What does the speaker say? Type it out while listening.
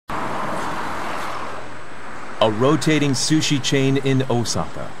A rotating sushi chain in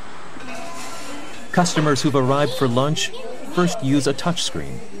Osaka. Customers who've arrived for lunch first use a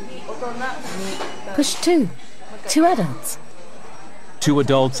touchscreen. Push 2. 2 adults. 2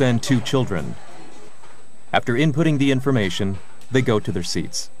 adults and 2 children. After inputting the information, they go to their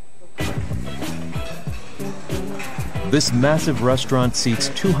seats. This massive restaurant seats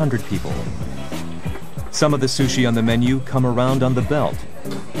 200 people. Some of the sushi on the menu come around on the belt,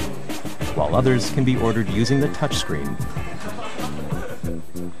 while others can be ordered using the touchscreen.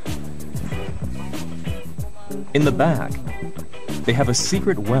 In the back, they have a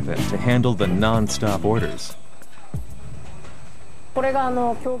secret weapon to handle the non-stop orders.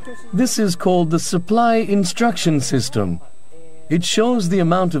 This is called the supply instruction system. It shows the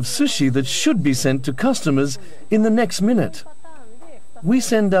amount of sushi that should be sent to customers in the next minute. We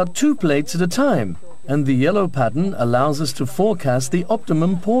send out 2 plates at a time, and the yellow pattern allows us to forecast the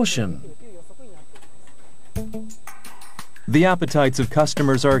optimum portion. The appetites of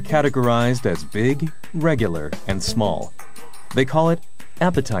customers are categorized as big, regular, and small. They call it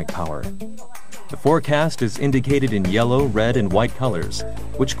appetite power. The forecast is indicated in yellow, red, and white colors,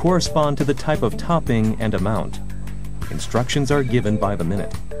 which correspond to the type of topping and amount. Instructions are given by the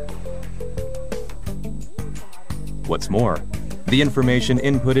minute. What's more, the information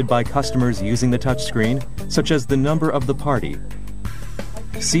inputted by customers using the touchscreen, such as the number of the party,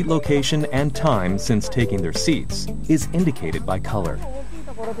 seat location, and time since taking their seats, is indicated by color.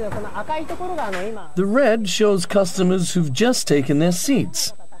 The red shows customers who've just taken their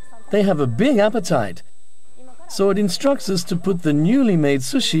seats. They have a big appetite, so it instructs us to put the newly made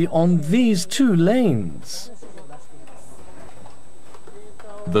sushi on these 2 lanes.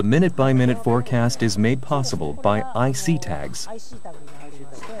 The minute-by-minute forecast is made possible by IC tags.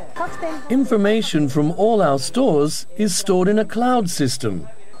 Information from all our stores is stored in a cloud system,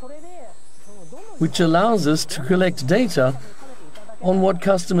 which allows us to collect data on what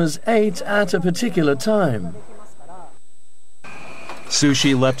customers ate at a particular time.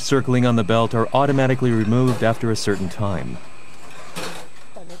 Sushi left circling on the belt are automatically removed after a certain time.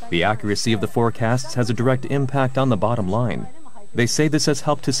 The accuracy of the forecasts has a direct impact on the bottom line. They say this has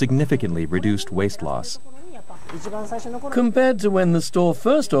helped to significantly reduce waste loss. Compared to when the store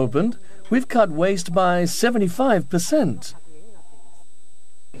first opened, we've cut waste by 75%.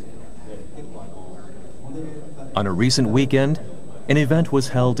 On a recent weekend, an event was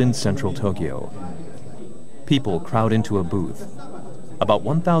held in central Tokyo. People crowd into a booth. About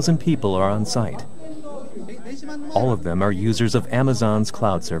 1,000 people are on site. All of them are users of Amazon's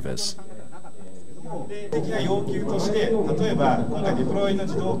cloud service.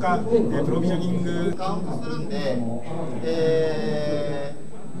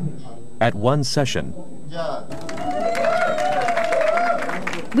 At one session,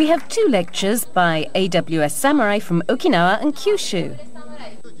 We have 2 lectures by AWS Samurai from Okinawa and Kyushu.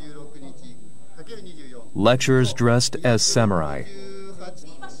 lecturers dressed as samurai.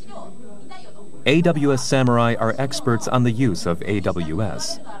 AWS Samurai are experts on the use of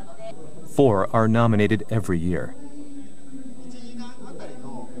AWS. 4 are nominated every year.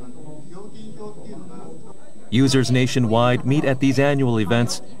 Users nationwide meet at these annual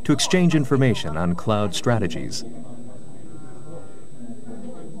events to exchange information on cloud strategies.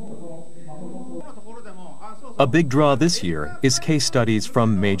 A big draw this year is case studies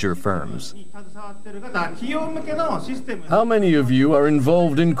from major firms. How many of you are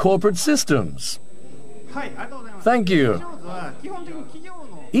involved in corporate systems? Thank you.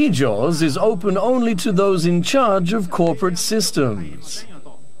 eJAWS is open only to those in charge of corporate systems.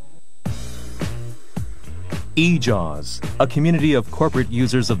 eJAWS, a community of corporate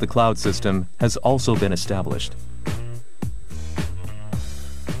users of the cloud system, has also been established.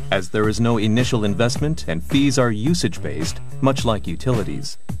 As there is no initial investment and fees are usage-based, much like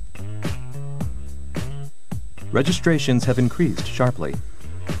utilities. Registrations have increased sharply.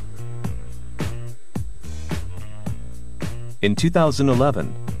 In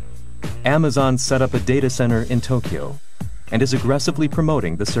 2011, Amazon set up a data center in Tokyo and is aggressively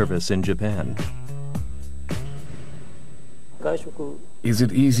promoting the service in Japan. Is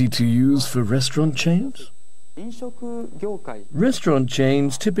it easy to use for restaurant chains? Restaurant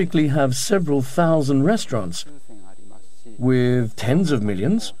chains typically have several thousand restaurants with tens of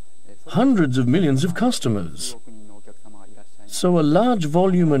millions, hundreds of millions of customers. So a large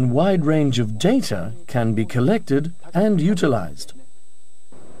volume and wide range of data can be collected and utilized.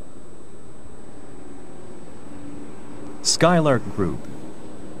 Skylark Group,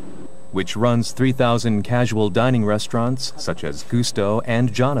 which runs 3,000 casual dining restaurants such as Gusto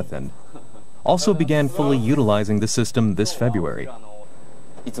and Jonathan, also began fully utilizing the system this February.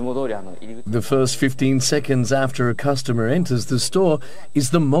 The first 15 seconds after a customer enters the store is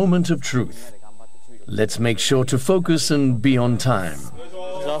the moment of truth. Let's make sure to focus and be on time.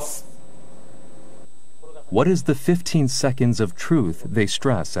 What is the 15 seconds of truth they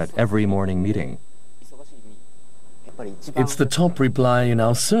stress at every morning meeting? It's the top reply in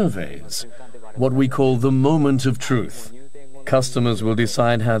our surveys, what we call the moment of truth. Customers will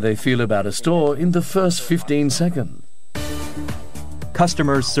decide how they feel about a store in the first 15 seconds.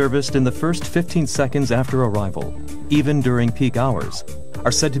 Customers serviced in the first 15 seconds after arrival, even during peak hours,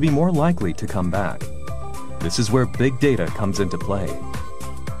 are said to be more likely to come back. This is where big data comes into play.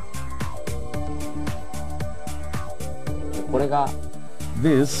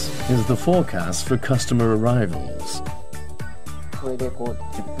 This is the forecast for customer arrivals.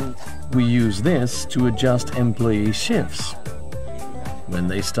 We use this to adjust employee shifts when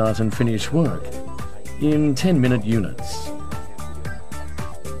they start and finish work in 10-minute units.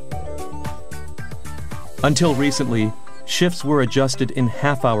 Until recently, shifts were adjusted in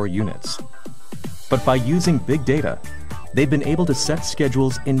half-hour units. But by using big data, they've been able to set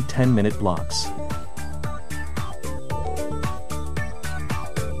schedules in 10-minute blocks.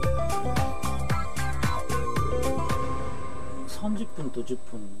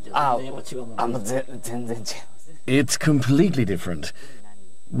 It's completely different.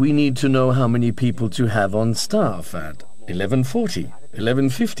 We need to know how many people to have on staff at 11:40,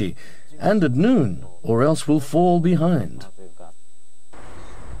 11:50, and at noon, or else we'll fall behind.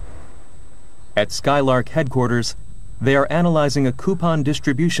 At Skylark headquarters, they are analyzing a coupon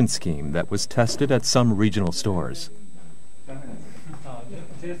distribution scheme that was tested at some regional stores.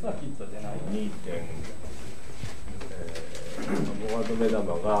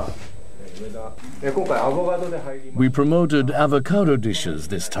 We promoted avocado dishes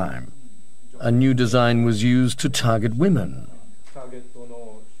this time. A new design was used to target women.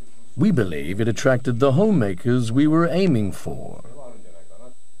 We believe it attracted the homemakers we were aiming for.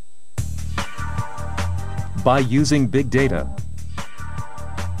 By using big data,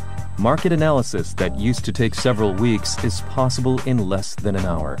 market analysis that used to take several weeks is possible in less than an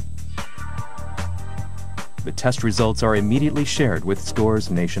hour. The test results are immediately shared with stores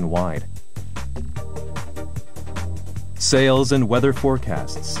nationwide. Sales and weather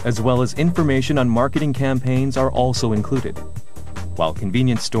forecasts, as well as information on marketing campaigns, are also included. While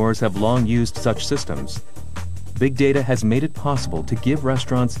convenience stores have long used such systems, big data has made it possible to give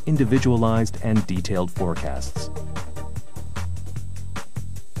restaurants individualized and detailed forecasts.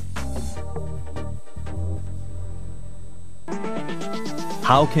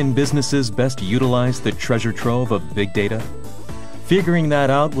 How can businesses best utilize the treasure trove of big data? Figuring that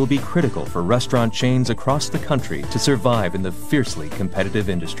out will be critical for restaurant chains across the country to survive in the fiercely competitive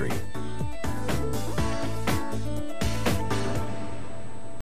industry.